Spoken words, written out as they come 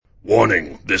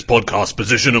Warning, this podcast's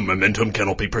position and momentum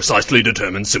cannot be precisely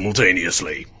determined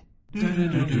simultaneously.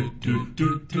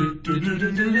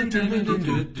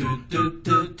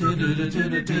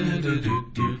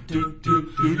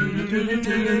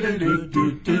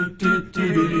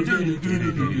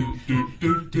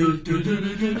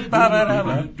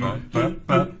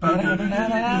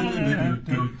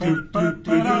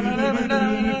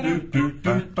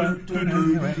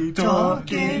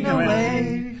 Talking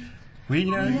away. We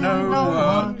don't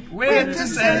know what to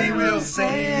say, we'll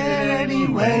say it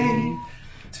anyway.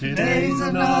 Today's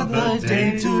another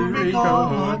day to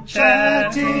record,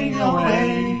 chatting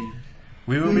away.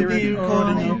 We'll be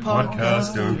recording a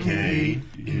podcast, okay?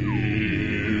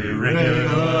 Irregular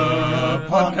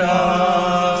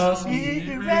podcast.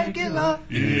 Irregular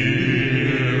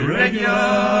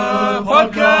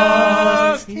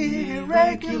podcast.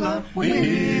 Irregular.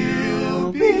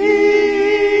 We'll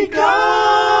be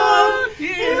gone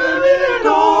in a minute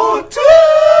or two.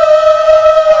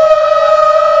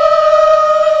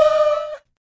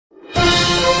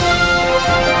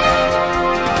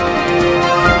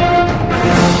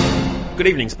 Good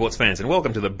evening, sports fans, and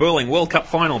welcome to the Burling World Cup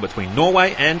final between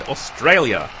Norway and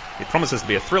Australia. It promises to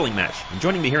be a thrilling match, and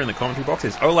joining me here in the commentary box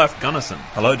is Olaf Gunnarsson.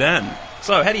 Hello, Dan.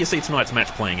 So, how do you see tonight's match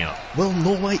playing out? Well,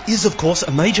 Norway is, of course,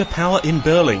 a major power in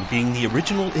Burling, being the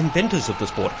original inventors of the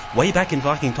sport, way back in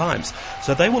Viking times.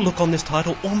 So they will look on this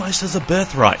title almost as a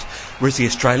birthright, whereas the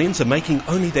Australians are making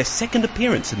only their second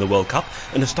appearance in the World Cup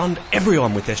and have stunned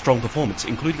everyone with their strong performance,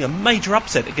 including a major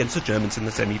upset against the Germans in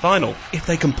the semi-final. If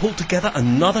they can pull together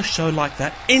another show like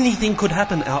that, anything could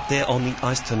happen out there on the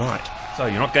ice tonight. So,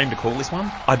 you're not game to call this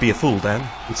one? I'd be a fool, Dan.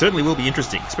 It certainly will be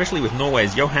interesting, especially with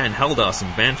Norway's Johan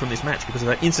Haldarsson banned from this match because of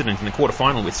that incident in the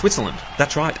quarter-final with Switzerland.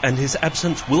 That's right, and his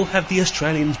absence will have the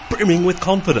Australians brimming with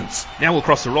confidence. Now we'll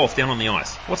cross to Rolf down on the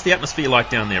ice. What's the atmosphere like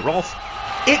down there, Rolf?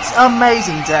 It's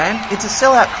amazing, Dan. It's a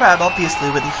sellout crowd, obviously,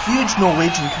 with a huge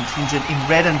Norwegian contingent in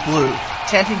red and blue,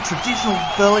 chanting traditional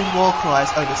Burling war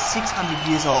cries over 600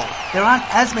 years old. There aren't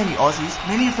as many Aussies.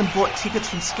 Many of them bought tickets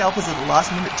from scalpers at the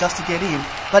last minute just to get in.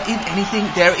 But if anything,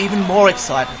 they're even more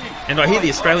excited. And I hear the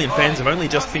Australian fans have only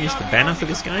just finished the banner for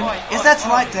this game? Yes, that's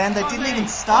right, Dan. They didn't even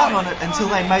start on it until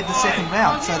they made the second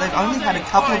round, so they've only had a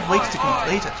couple of weeks to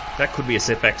complete it. That could be a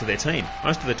setback to their team.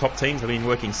 Most of the top teams have been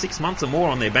working 6 months or more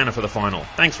on their banner for the final.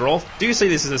 Thanks, Rolf. Do you see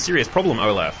this as a serious problem,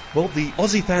 Olaf? Well, the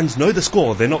Aussie fans know the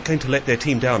score. They're not going to let their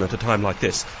team down at a time like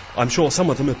this. I'm sure some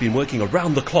of them have been working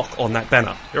around the clock on that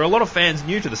banner. There are a lot of fans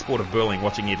new to the sport of Burling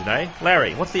watching here today.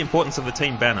 Larry, what's the importance of the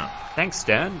team banner? Thanks,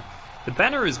 Dan. The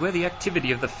banner is where the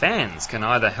activity of the fans can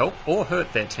either help or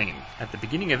hurt their team. At the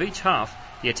beginning of each half,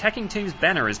 the attacking team's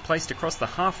banner is placed across the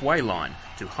halfway line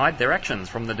to hide their actions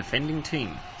from the defending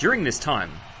team. During this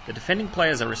time, the defending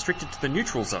players are restricted to the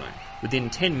neutral zone,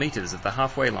 within 10 metres of the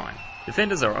halfway line.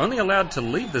 Defenders are only allowed to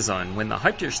leave the zone when the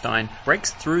Heiptierstein breaks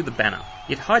through the banner.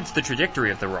 It hides the trajectory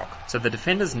of the rock, so the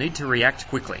defenders need to react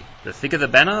quickly. The thicker the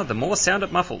banner, the more sound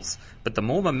it muffles, but the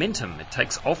more momentum it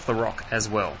takes off the rock as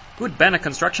well. Good banner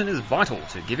construction is vital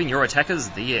to giving your attackers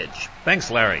the edge.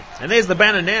 Thanks, Larry. And there's the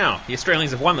banner now. The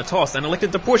Australians have won the toss and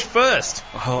elected to push first.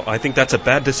 Oh, I think that's a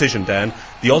bad decision, Dan.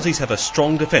 The Aussies have a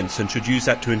strong defence and should use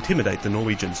that to intimidate the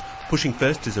Norwegians. Pushing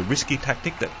first is a risky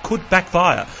tactic that could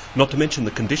backfire, not to mention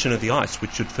the condition of the ice,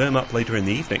 which should firm up later in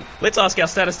the evening. Let's ask our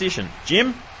statistician.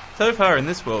 Jim? So far in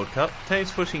this World Cup,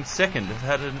 teams pushing second have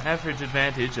had an average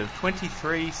advantage of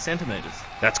 23 centimetres.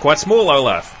 That's quite small,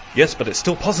 Olaf. Yes, but it's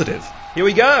still positive. Here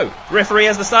we go. The referee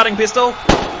has the starting pistol.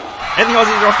 And the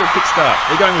Aussies are off to a quick start.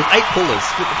 They're going with 8 pullers,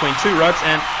 split between 2 ropes,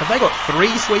 and have they got 3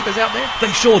 sweepers out there?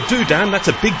 They sure do, Dan. That's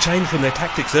a big change from their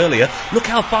tactics earlier. Look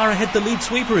how far ahead the lead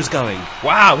sweeper is going.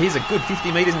 Wow, here's a good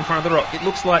 50 metres in front of the rock. It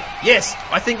looks like, yes,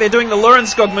 I think they're doing the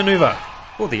Lørenskog manoeuvre.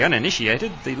 For the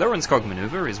uninitiated, the Lørenskog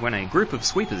manoeuvre is when a group of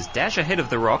sweepers dash ahead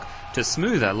of the rock to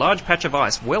smooth a large patch of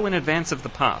ice well in advance of the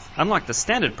path, unlike the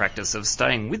standard practice of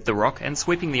staying with the rock and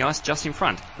sweeping the ice just in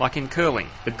front, like in curling.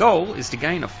 The goal is to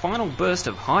gain a final burst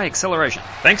of high acceleration.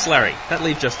 Thanks, Larry. That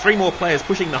leaves just 3 more players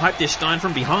pushing the Heiptierstein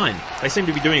from behind. They seem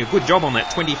to be doing a good job on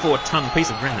that 24-tonne piece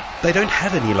of granite. They don't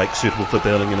have any lakes suitable for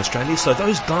Burling in Australia, so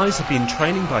those guys have been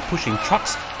training by pushing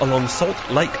trucks along salt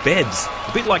lake beds.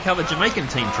 A bit like how the Jamaican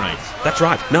team trains. That's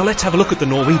right. Now let's have a look at the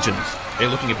Norwegians. They're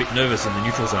looking a bit nervous in the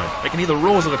neutral zone. They can hear the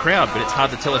roars of the crowd, but it's hard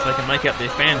to tell if they can make out their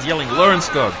fans yelling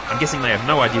Lørenskog. I'm guessing they have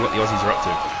no idea what the Aussies are up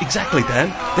to. Exactly,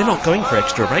 Dan. They're not going for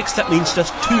extra breaks. That means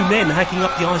just 2 men hacking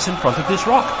up the ice in front of this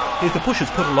rock. If the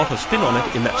pushers put a lot of spin on it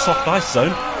in that soft ice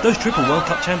zone, those triple World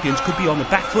Cup champions could be on the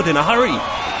back foot in a hurry.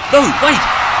 No, wait!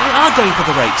 They are going for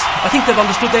the rakes. I think they've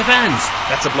understood their fans.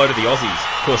 That's a blow to the Aussies.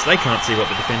 Of course, they can't see what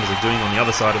the defenders are doing on the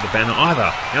other side of the banner either.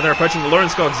 Now they're approaching the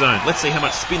Lawrence-Skog zone. Let's see how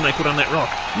much spin they put on that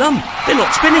rock. None. They're not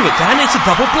spinning it, Dan. It's a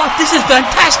double bluff. This is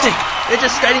fantastic. They're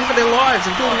just skating for their lives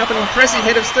and building up an impressive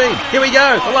head of steam. Here we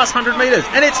go, the last 100 metres,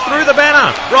 and it's through the banner.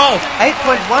 Roll.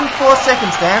 8.14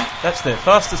 seconds, Dan. That's their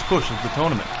fastest push of the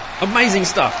tournament. Amazing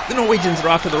stuff. The Norwegians are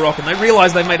after the rock and they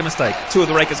realise they've made a mistake. 2 of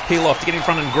the rakers peel off to get in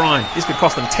front and grind. This could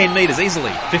cost them 10 metres easily.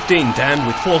 15, Dan.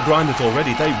 With 4 grinders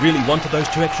already, they really wanted those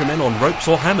 2 extra men on ropes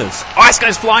or hammers. Ice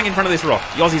goes flying in front of this rock.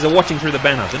 The Aussies are watching through the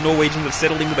banner. The Norwegians have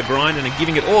settled into the grind and are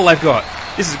giving it all they've got.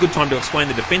 This is a good time to explain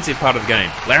the defensive part of the game.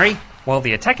 Larry? While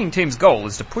the attacking team's goal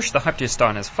is to push the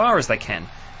Hyptestein as far as they can,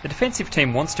 the defensive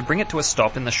team wants to bring it to a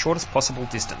stop in the shortest possible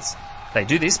distance. They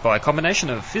do this by a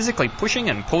combination of physically pushing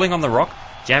and pulling on the rock,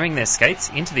 jamming their skates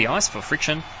into the ice for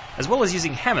friction, as well as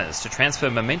using hammers to transfer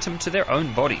momentum to their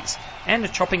own bodies,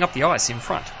 and chopping up the ice in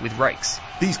front with rakes.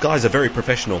 These guys are very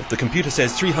professional. The computer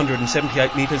says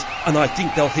 378 metres, and I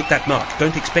think they'll hit that mark.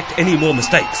 Don't expect any more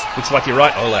mistakes. Looks like you're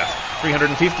right, Olaf.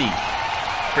 350,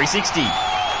 360,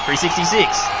 366,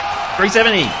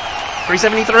 370,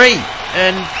 373,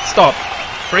 and stop.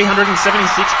 376.44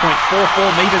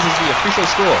 metres is the official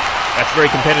score. That's very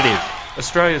competitive.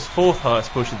 Australia's 4th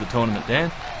highest push of the tournament,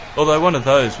 Dan. Although one of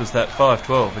those was that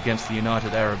 5-12 against the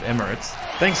United Arab Emirates.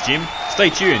 Thanks, Jim. Stay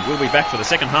tuned. We'll be back for the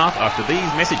second half after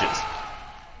these messages.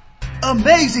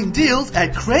 Amazing deals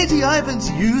at Crazy Ivan's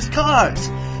Used Cars.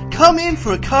 Come in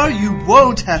for a car you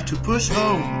won't have to push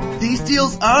home. These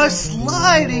deals are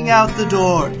sliding out the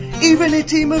door. Even a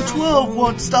team of 12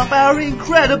 won't stop our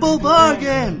incredible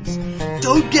bargains.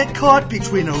 Don't get caught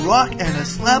between a rock and a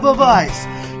slab of ice.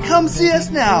 Come see us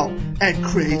now at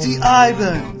Crazy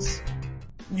Ivan's.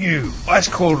 New ice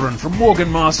cauldron from Morgan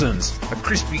Marsons. A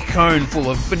crispy cone full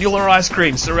of vanilla ice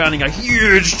cream surrounding a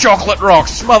huge chocolate rock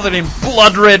smothered in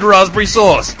blood red raspberry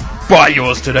sauce. Buy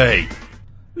yours today.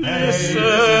 Listen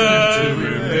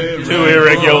to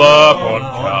Irregular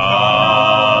Podcast.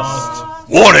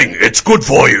 Warning, it's good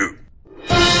for you.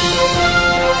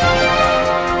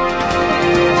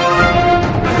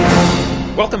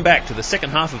 Welcome back to the second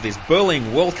half of this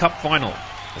Berlin World Cup final.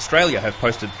 Australia have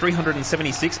posted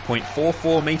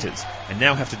 376.44 metres and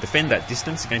now have to defend that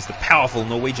distance against the powerful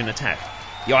Norwegian attack.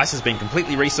 The ice has been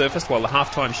completely resurfaced while the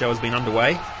half-time show has been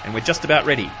underway, and we're just about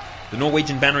ready. The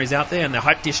Norwegian banner is out there and the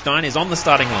Hyptestein is on the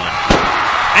starting line.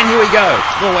 And here we go.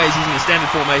 Norway is using a standard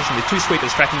formation with 2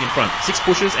 sweepers tracking in front, 6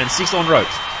 pushers and 6 on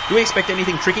ropes. Do we expect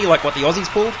anything tricky like what the Aussies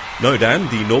pulled? No, Dan.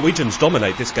 The Norwegians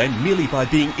dominate this game merely by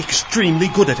being extremely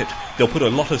good at it. They'll put a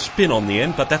lot of spin on the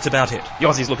end, but that's about it. The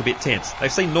Aussies look a bit tense.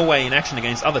 They've seen Norway in action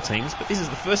against other teams, but this is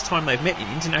the first time they've met in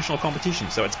international competition,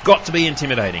 so it's got to be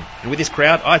intimidating. And with this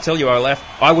crowd, I tell you, Olaf,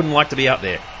 I wouldn't like to be out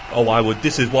there. Oh, I would.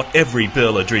 This is what every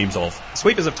burler dreams of.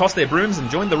 Sweepers have tossed their brooms and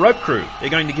joined the rope crew. They're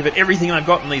going to give it everything they've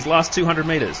got in these last 200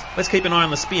 metres. Let's keep an eye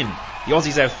on the spin. The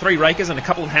Aussies have 3 rakers and a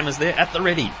couple of hammers there at the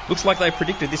ready. Looks like they've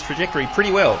predicted this trajectory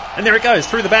pretty well. And there it goes,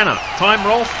 through the banner. Time,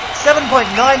 Rolf?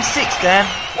 7.96, Dan.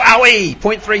 Wowee!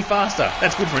 0.3 faster.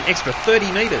 That's good for an extra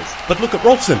 30 metres. But look at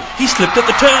Rolfson. He slipped at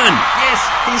the turn. Yes,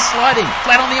 he's sliding,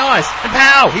 flat on the ice. And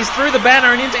pow! He's through the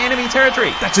banner and into enemy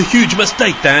territory. That's a huge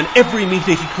mistake, Dan. Every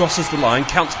metre he crosses the line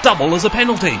counts double as a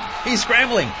penalty. He's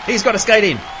scrambling. He's got to skate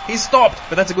in. He's stopped,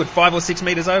 but that's a good 5 or 6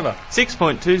 metres over.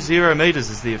 6.20 metres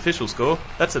is the official score.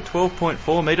 That's a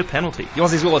 12.4 metre penalty. The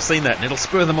Aussies will have seen that and it'll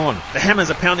spur them on. The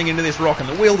hammers are pounding into this rock and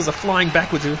the wielders are flying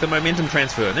backwards with the momentum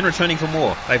transfer, then returning for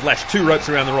more. They've lashed 2 ropes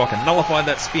around the rock and nullified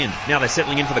that spin. Now they're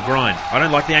settling in for the grind. I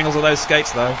don't like the angles of those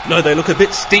skates though. No, they look a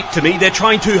bit steep to me. They're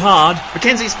trying too hard.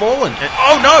 Mackenzie's fallen. And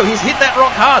oh no, he's hit that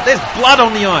rock hard. There's blood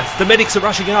on the ice. The medics are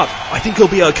rushing out. I think he'll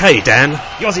be okay, Dan.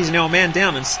 The Aussies are now a man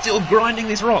down and still grinding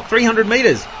this rock. 300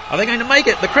 metres. Are they going to make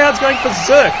it? The crowd's going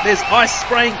berserk. There's ice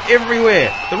spraying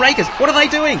everywhere. The rakers, what are they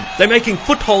doing? They're making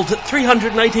footholds at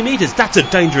 380 metres. That's a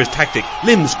dangerous tactic.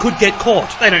 Limbs could get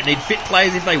caught. They don't need fit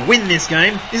players if they win this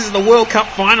game. This is the World Cup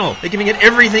final. They're giving it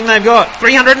everything they've got.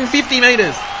 350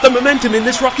 metres. The momentum in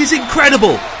this rock is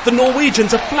incredible. The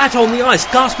Norwegians are flat on the ice,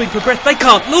 gasping for breath. They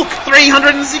can't look.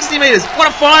 360 metres. What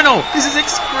a final. This is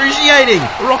excruciating.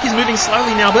 The rock is moving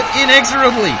slowly now, but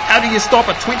inexorably. How do you stop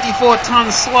a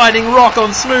 24-ton sliding rock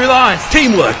on smooth ice?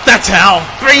 Teamwork, that's how.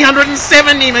 370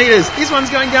 metres. This one's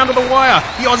going down to the wire.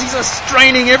 The Aussies are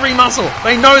straining every muscle.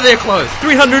 They know they're close.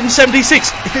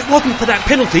 376. If it wasn't for that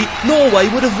penalty, Norway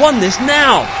would have won this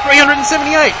now.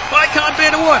 378. I can't bear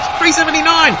to watch. 379.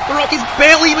 The rock is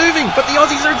barely moving, but the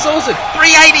Aussies are exhausted.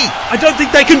 380. I don't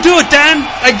think they can do it, Dan.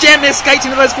 They jam their skates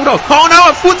into those footholds. Oh no,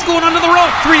 a foot's gone under the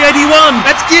rock. 381.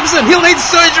 That's Gibson. He'll need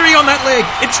surgery on that leg.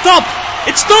 It stopped.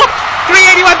 It stopped.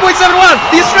 381.71.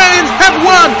 The Australians have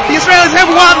won. The Australians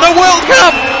have won the World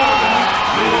Cup.